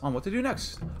directing us on what to do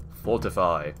next.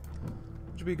 Fortify.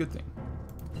 Which would be a good thing.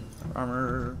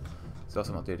 Armor. Sell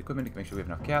some outdated equipment to make sure we have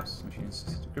enough caps. Machine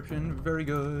description. Very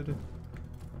good.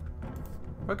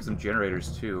 Probably get some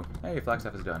generators, too. Hey,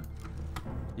 Flagstaff is done.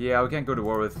 Yeah, we can't go to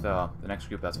war with the next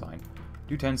group. That's fine.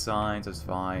 Do 10 signs. That's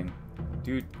fine.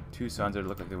 Do 2 suns that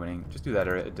look like they're winning. Just do that,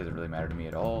 or it doesn't really matter to me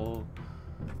at all.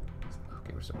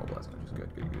 Okay, we're still mobilizing, which is good.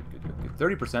 Good.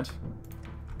 30%.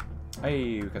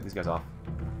 Hey, we cut these guys off.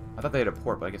 I thought they had a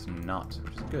port, but I guess not,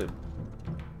 which is good.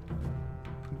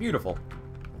 Beautiful.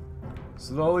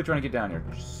 Slowly trying to get down here.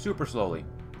 Super slowly.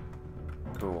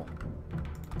 Cool.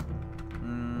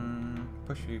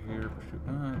 Push you here. Push you.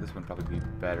 This one probably be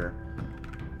better.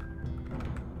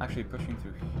 Actually, pushing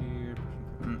through here.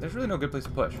 There's really no good place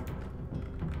to push.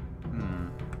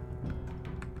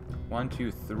 1,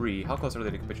 2, 3. How close are they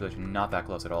to capitulation? Not that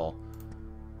close at all.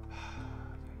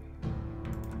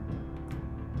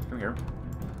 Come here.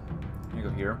 I'm gonna go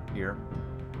here, here.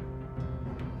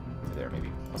 There, maybe.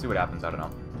 I'll see what happens. I don't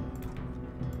know.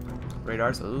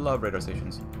 Radars. I love radar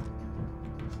stations.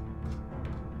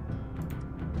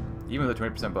 Even with a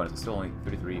 20% bonus, it's still only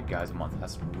 33 guys a month.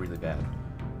 That's really bad.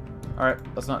 Alright,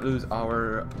 let's not lose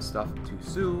our stuff too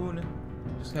soon.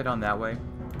 Just head on that way.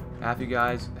 Half you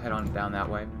guys, head on down that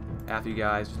way. Half you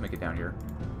guys, just make it down here.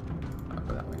 I'll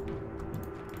go that way.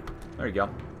 There you go.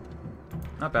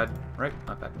 Not bad, right?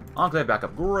 Not bad. Enclave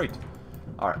backup, great!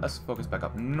 Alright, let's focus back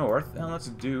up north, and let's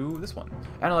do this one.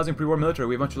 Analyzing pre-war military.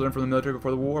 We have much to learn from the military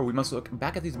before the war. We must look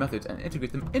back at these methods and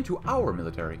integrate them into our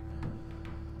military.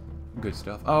 Good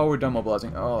stuff. Oh, we're done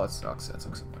mobilizing. Oh, that sucks. That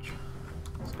sucks so much.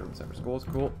 Let's go to the separate schools.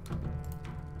 Cool.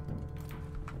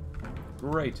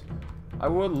 Great. I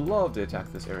would love to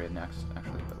attack this area next,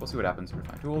 actually, but we'll see what happens.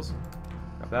 Refine tools.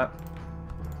 Grab that.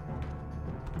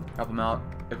 Help them out.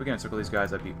 If we can encircle these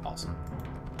guys, that'd be awesome.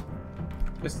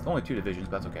 It's only 2 divisions,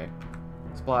 but that's okay.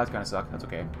 Supplies kind of suck. That's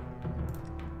okay.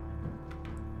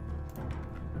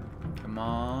 Come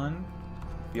on.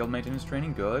 Field maintenance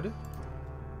training. Good.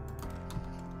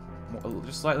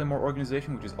 Just slightly more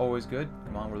organization, which is always good.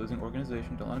 Come on, we're losing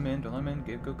organization. Don't let them in. Don't let them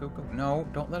in. Go, go, go. No,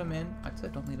 don't let them in. I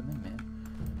said don't let them in, man.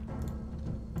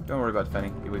 Don't worry about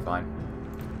defending. You'll be fine.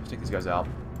 Just take these guys out.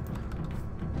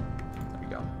 There we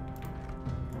go.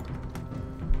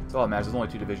 That's all that matters. There's only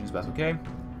 2 divisions, but that's okay.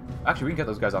 Actually, we can get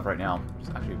those guys off right now, which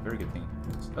is actually a very good thing.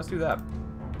 Let's do that.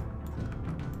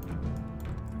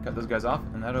 Cut those guys off,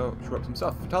 and that'll shore up some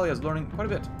stuff. Talia is learning quite a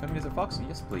bit. Can we visit Fox?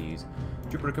 Yes, please.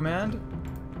 Jupiter Command?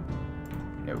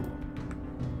 No.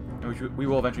 And we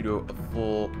will eventually do a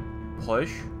full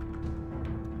push.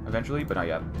 Eventually, but not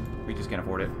yet. We just can't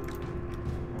afford it.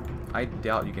 I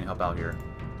doubt you can help out here.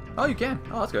 Oh, you can.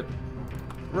 Oh, that's good.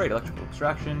 Great. Electrical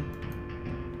extraction.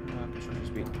 Construction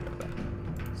speed.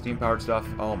 Steam-powered stuff.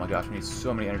 Oh my gosh, we need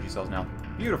so many energy cells now.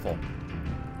 Beautiful.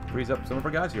 Frees up some of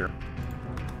our guys here.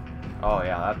 Oh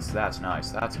yeah, that's nice.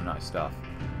 That's some nice stuff.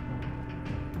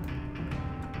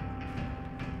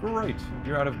 Great.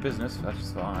 You're out of business.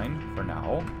 That's fine for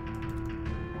now.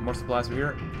 More supplies over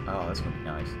here. Oh, that's gonna be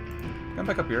nice. Come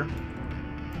back up here.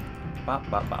 Bop,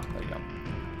 bop, bop. There you go.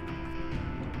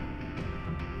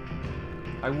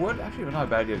 I would actually not a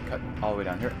bad idea to cut all the way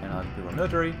down here and allow people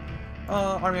military.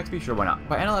 Army XP, sure, why not?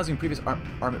 By analyzing previous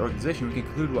army organization, we can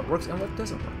conclude what works and what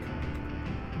doesn't work.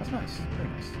 That's nice. Very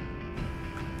nice.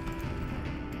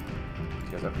 These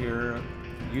guys up here.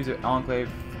 Use it, Enclave,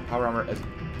 power armor as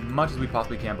much as we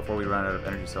possibly can before we run out of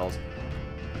energy cells.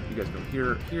 You guys go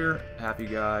here, here. Half you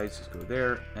guys just go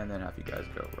there, and then half you guys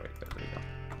go right there. There you go.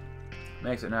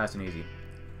 Makes it nice and easy.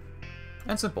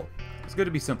 And simple. It's good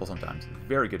to be simple sometimes.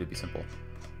 Very good to be simple.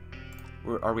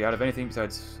 Are we out of anything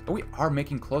besides... Oh, we are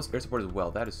making close air support as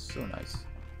well. That is so nice.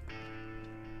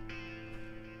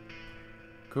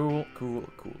 Cool, cool,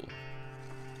 cool.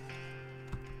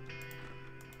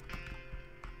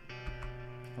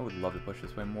 I would love to push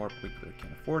this way more, but we clearly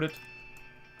can't afford it.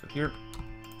 Go here.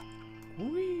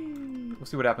 Whee! We'll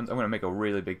see what happens. I'm going to make a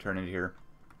really big turn into here.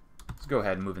 Let's go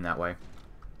ahead and move in that way.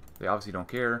 They obviously don't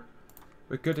care.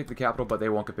 We could take the capital, but they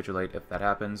won't capitulate if that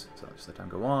happens. So just let time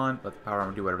go on. Let the power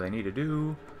armor do whatever they need to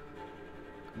do.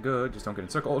 Good. Just don't get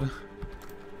encircled.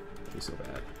 That'd be so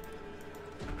bad.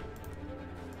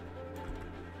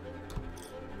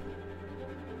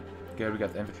 Good. We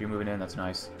got the infantry moving in. That's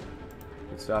nice.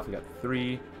 Good stuff. We got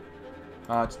 3.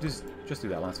 Just do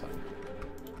that one. That's fine.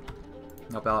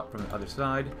 Help out from the other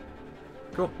side.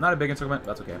 Cool. Not a big encirclement.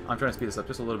 That's okay. I'm trying to speed this up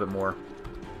just a little bit more.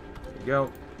 There you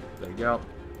go. There you go.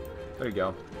 There you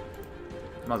go.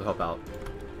 Might as well help out.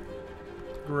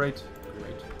 Great.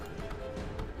 Great.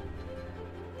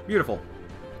 Beautiful.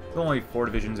 It's only 4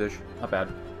 divisions-ish. Not bad.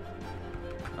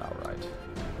 Alright.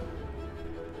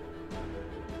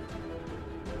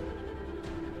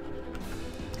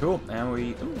 Cool. And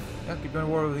we... Ooh, yeah, keep going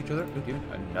to war with each other. Ooh,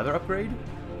 another upgrade.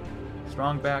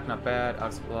 Strong back, not bad. Out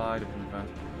of supply. Do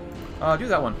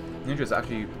that one. Ninja is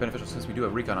actually beneficial since we do a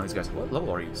recon on these guys. What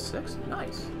level are you? 6?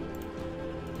 Nice.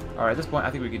 Alright, at this point, I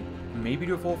think we could maybe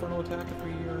do a full frontal attack if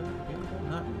we are available.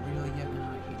 Not really yet. No,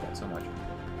 I hate that so much.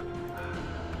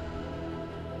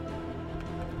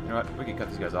 You know what? We can cut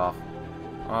these guys off.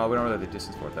 We don't really have the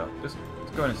distance for it, though. Just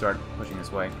let's go ahead and start pushing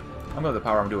this way. I'm going to let the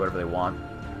power armor do whatever they want.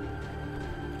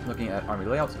 Looking at army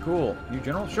layouts. Cool. New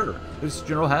general? Sure. This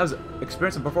general has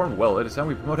experience and performed well. It is time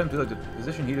we promote him to the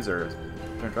position he deserves.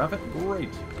 Turn triumphant?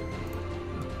 Great.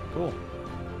 Cool.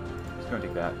 Just going to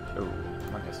take that. Oh,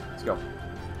 come on, guys. Let's go.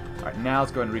 Alright, now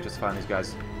let's go ahead and re-justify on these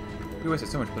guys. We wasted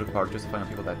so much political power justifying on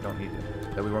people that don't need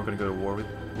it, that we weren't going to go to war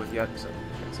with yet, so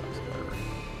that sucks, whatever.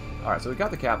 Alright, so we got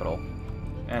the capital,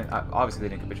 and obviously they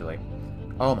didn't capitulate.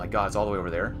 Oh my god, it's all the way over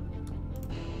there.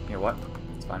 You know what?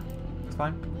 It's fine. It's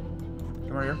fine.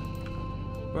 Come right here.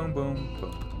 Boom, boom,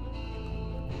 boom.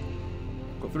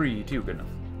 Go 3, 2, good enough.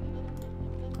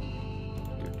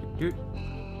 Doot,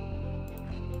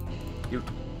 doot, doot.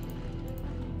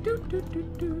 Doot, doot,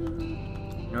 doot, doot.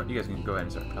 You know what, you guys can go ahead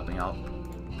and start helping out.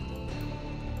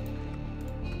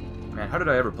 Man, how did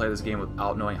I ever play this game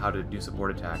without knowing how to do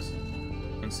support attacks?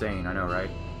 Insane, I know, right?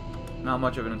 Not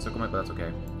much of an encirclement, but that's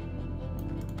okay.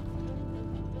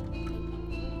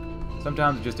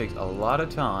 Sometimes it just takes a lot of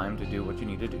time to do what you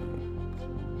need to do.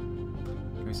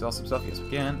 Can we sell some stuff? Yes, we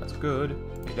can. That's good.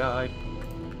 They died.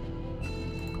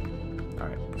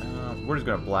 Alright, we're just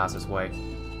gonna blast this way.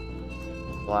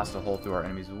 Blast a hole through our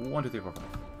enemies. 1, 2, 3, 4, 5.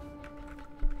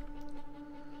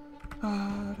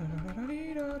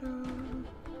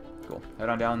 Cool. Head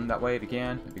on down that way if you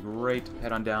can. That'd be great.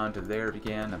 Head on down to there if you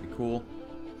can. That'd be cool.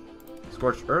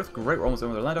 Scorched Earth. Great. We're almost done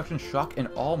with our land auction. Shock and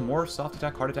all. More soft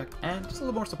attack, hard attack, and just a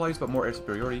little more supply use, but more air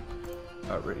superiority.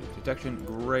 Radiant detection.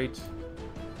 Great.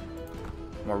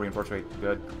 More reinforce rate.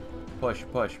 Good. Push,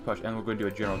 push, push. And we're going to do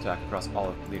a general attack across all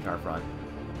of the entire front.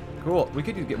 Cool. We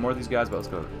could get more of these guys, but let's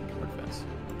go get more defense.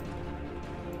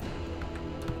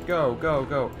 Go, go,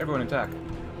 go. Everyone attack.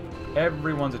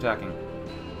 Everyone's attacking.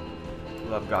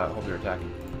 Love God, I hope you're attacking.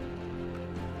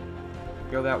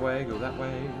 Go that way, go that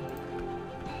way.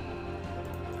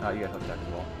 You guys have attack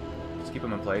as well. Just keep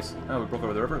them in place. Oh, we broke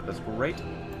over the river. That's great.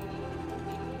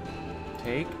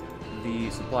 Take the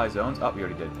supply zones. Oh, we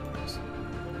already did. Nice.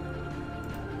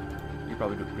 You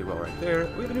probably did pretty well right there.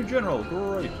 We have a new general.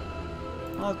 Great.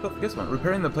 Oh, let's build this one.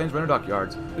 Repairing the plane's runner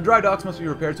dockyards. The dry docks must be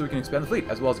repaired so we can expand the fleet,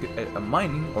 as well as get a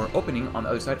mining or opening on the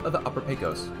other side of the Upper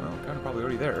Pecos. Well, kind of probably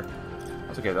already there.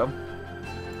 That's okay, though.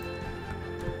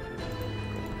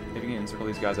 If you can encircle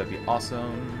these guys, that'd be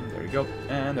awesome. There you go.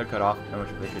 And they're cut off, and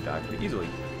which they should die pretty easily.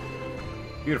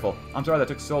 Beautiful. I'm sorry that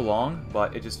took so long,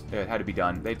 but it had to be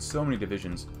done. They had so many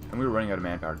divisions, and we were running out of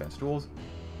manpower. Advanced tools.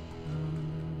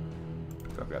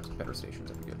 Go grab some better stations.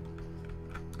 That'd be good.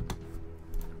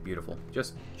 Beautiful.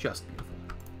 Just beautiful.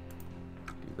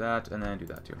 Do that, and then do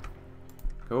that too.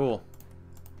 Cool.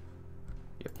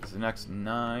 Yep, this is the next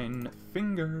 9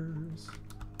 fingers.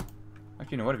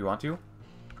 Actually, you know what? If you want to,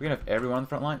 we can have everyone on the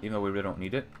front line, even though we really don't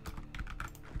need it.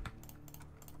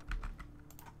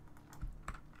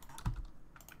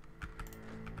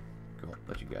 Cool.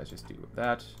 Let you guys just do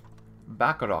that.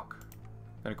 Baccarat.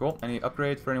 Kinda cool. Any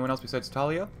upgrades for anyone else besides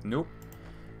Talia? Nope.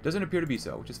 Doesn't appear to be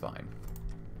so, which is fine.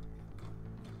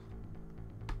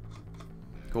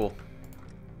 Cool.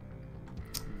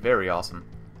 Very awesome.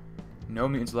 No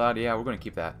mutants allowed. Yeah, we're going to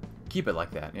keep that. Keep it like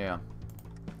that, yeah.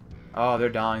 Oh, they're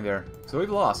dying there. So we've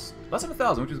lost less than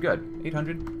 1,000, which is good.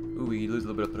 800. Ooh, we lose a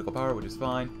little bit of political power, which is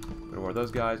fine. Go to war with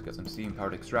those guys. Got some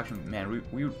steam-powered extraction. Man,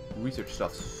 we research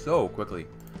stuff so quickly.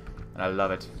 And I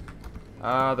love it.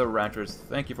 The ranchers.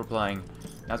 Thank you for playing.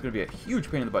 Now it's going to be a huge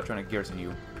pain in the butt trying to garrison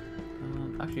you.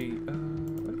 Actually,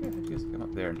 what if I just come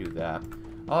up there and do that?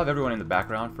 I'll have everyone in the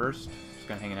background first. Just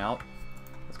kind of hanging out.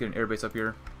 Let's get an airbase up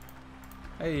here.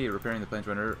 Hey, repairing the planes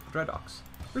runner dry docks.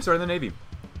 Restarting the Navy.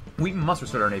 We must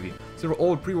restart our Navy. Several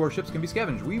old pre-war ships can be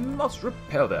scavenged. We must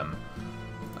repair them.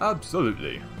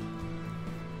 Absolutely.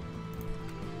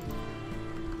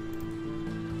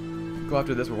 Go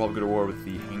after this, we'll probably go to war with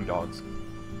the Hangdogs.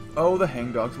 Oh, the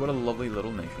Hangdogs, what a lovely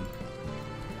little nation.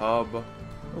 Pub.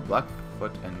 Oh,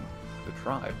 Blackfoot and the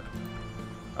tribe.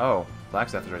 Oh,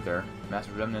 Blackstaff is right there.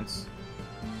 Master Remnants.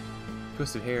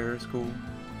 Twisted Hairs, cool.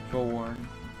 Shoreworn.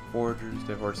 Foragers,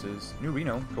 Dead Horses. New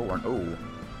Reno, Shoreworn. Oh.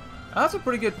 That's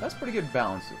pretty good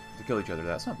balance to kill each other.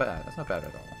 That's not bad. That's not bad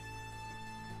at all.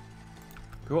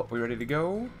 Cool, we ready to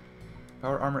go?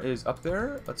 Power armor is up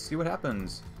there. Let's see what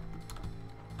happens.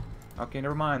 Okay,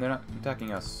 never mind. They're not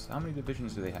attacking us. How many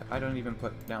divisions do they have? I don't even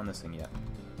put down this thing yet.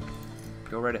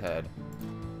 Go right ahead.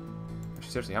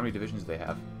 Actually, seriously, how many divisions do they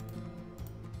have?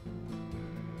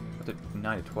 Up to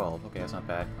 9 to 12. Okay, that's not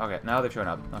bad. Okay, now they're showing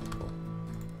up. Not cool.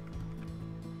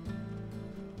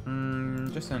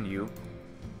 Just send you.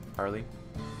 Harley.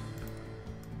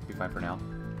 Be fine for now.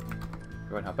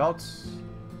 Go ahead and help out.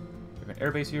 We have an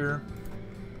airbase here.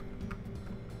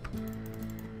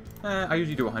 I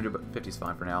usually do 100, but 50 is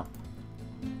fine for now.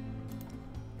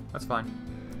 That's fine.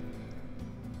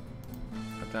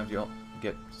 Sometimes you'll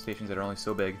get stations that are only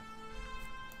so big.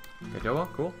 Gadoa,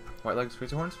 cool. White Legs,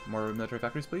 Crazy Horns. More military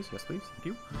factories, please. Yes, please. Thank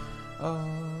you.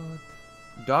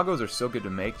 Doggos are so good to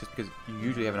make just because you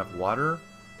usually have enough water.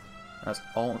 That's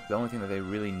the only thing that they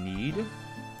really need.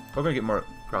 We're gonna get more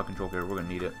crowd control here. We're gonna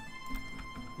need it.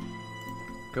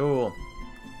 Cool.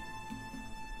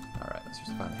 Alright, let's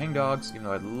just find the Hangdogs, even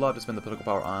though I'd love to spend the political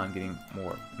power on getting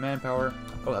more manpower.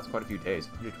 Oh, that's quite a few days.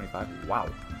 125. Wow.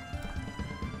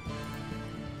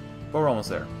 But we're almost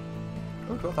there.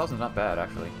 Oh, 12,000 is not bad,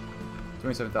 actually.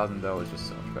 27,000, though, is just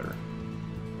so much better.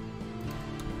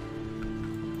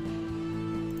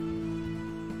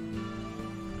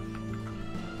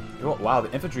 Oh, wow,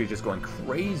 the infantry is just going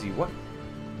crazy. What?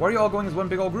 Why are you all going as one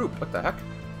big old group? What the heck?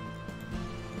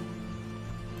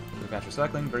 Advanced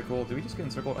recycling, very cool. Did we just get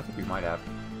encircled? I think we might have.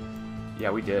 Yeah,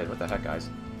 we did. What the heck,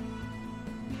 guys?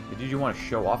 Did you want to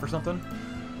show off or something?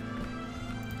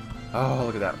 Oh,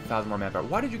 look at that. 1,000 more manpower.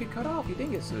 Why did you get cut off, you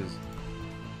dinguses?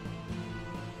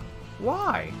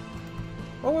 Why?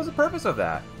 What was the purpose of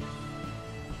that?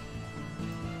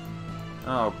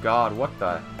 Oh, God. What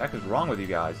the heck is wrong with you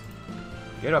guys?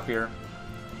 Get up here.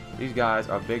 These guys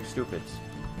are big stupids.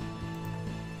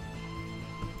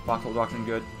 Foxhole Doctrine,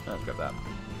 good. Let's grab that.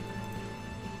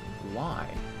 Why?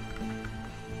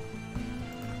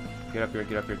 Get up here,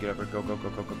 get up here, get up here. Go, go, go,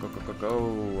 go, go, go, go, go,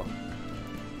 go.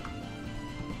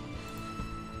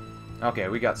 Okay,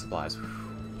 we got supplies.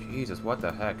 Jesus, what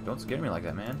the heck? Don't scare me like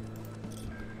that, man.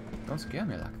 Don't scare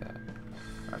me like that.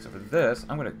 Alright, so for this,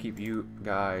 I'm gonna keep you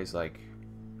guys, like,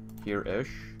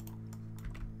 here-ish.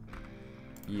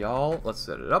 Y'all, let's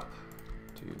set it up.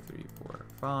 2, 3, 4,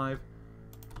 5.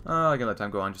 I can let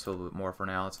time go on just a little bit more for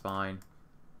now. It's fine.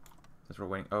 Since we're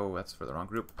waiting. Oh, that's for the wrong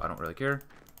group. I don't really care.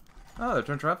 Oh, they're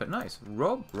turn triumphant. Nice.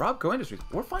 Robco Industries.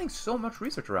 We're finding so much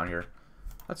research around here.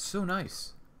 That's so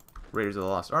nice. Raiders of the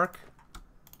Lost Ark.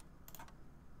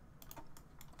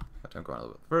 Let time go on a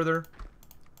little bit further.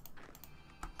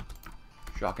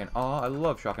 Shock and Awe. I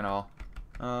love Shock and Awe.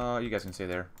 You guys can stay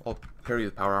there. I'll pair you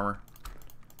with power armor.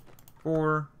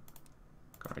 4.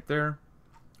 Go right there.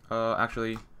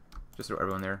 Actually, just throw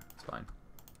everyone there. It's fine.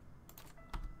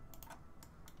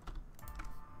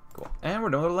 And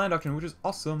we're done with the land auction, which is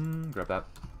awesome. Grab that.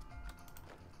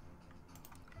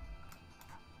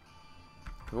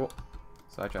 Cool.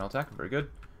 Side channel attack, very good.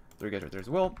 Throw you guys right there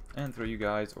as well, and throw you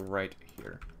guys right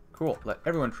here. Cool. Let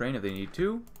everyone train if they need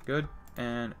to. Good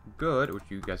and good, which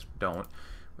you guys don't,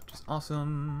 which is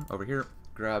awesome. Over here,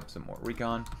 grab some more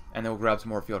recon, and then we'll grab some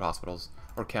more field hospitals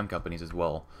or chem companies as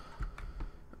well.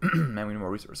 Man, we need more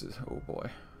resources. Oh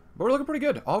boy. But we're looking pretty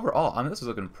good. Overall, I mean, this is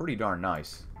looking pretty darn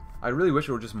nice. I really wish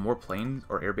there were just more planes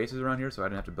or air bases around here so I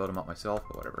didn't have to build them up myself,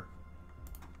 but whatever.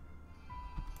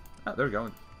 Oh, there we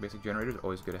go. Basic generators,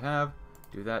 always good to have.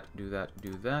 Do that, do that,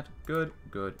 do that. Good,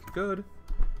 good, good.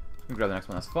 We can grab the next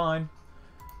one, that's fine.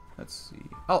 Let's see.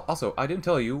 Oh, also, I didn't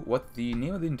tell you what the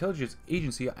name of the intelligence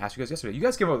agency I asked you guys yesterday. You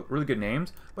guys came up with really good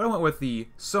names, but I went with the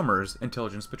Summers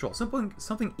Intelligence Patrol.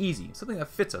 Something easy, something that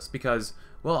fits us because,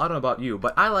 well, I don't know about you,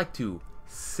 but I like to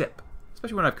sip,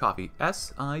 especially when I have coffee.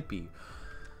 S-I-P.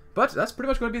 But that's pretty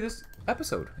much going to be this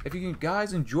episode. If you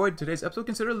guys enjoyed today's episode,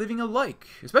 consider leaving a like,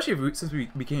 especially since we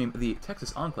became the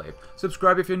Texas Enclave.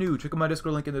 Subscribe if you're new. Check out my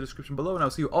Discord link in the description below, and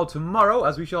I'll see you all tomorrow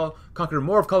as we shall conquer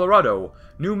more of Colorado,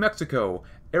 New Mexico,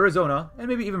 Arizona, and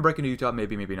maybe even break into Utah,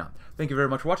 maybe, maybe not. Thank you very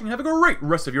much for watching, and have a great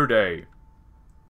rest of your day.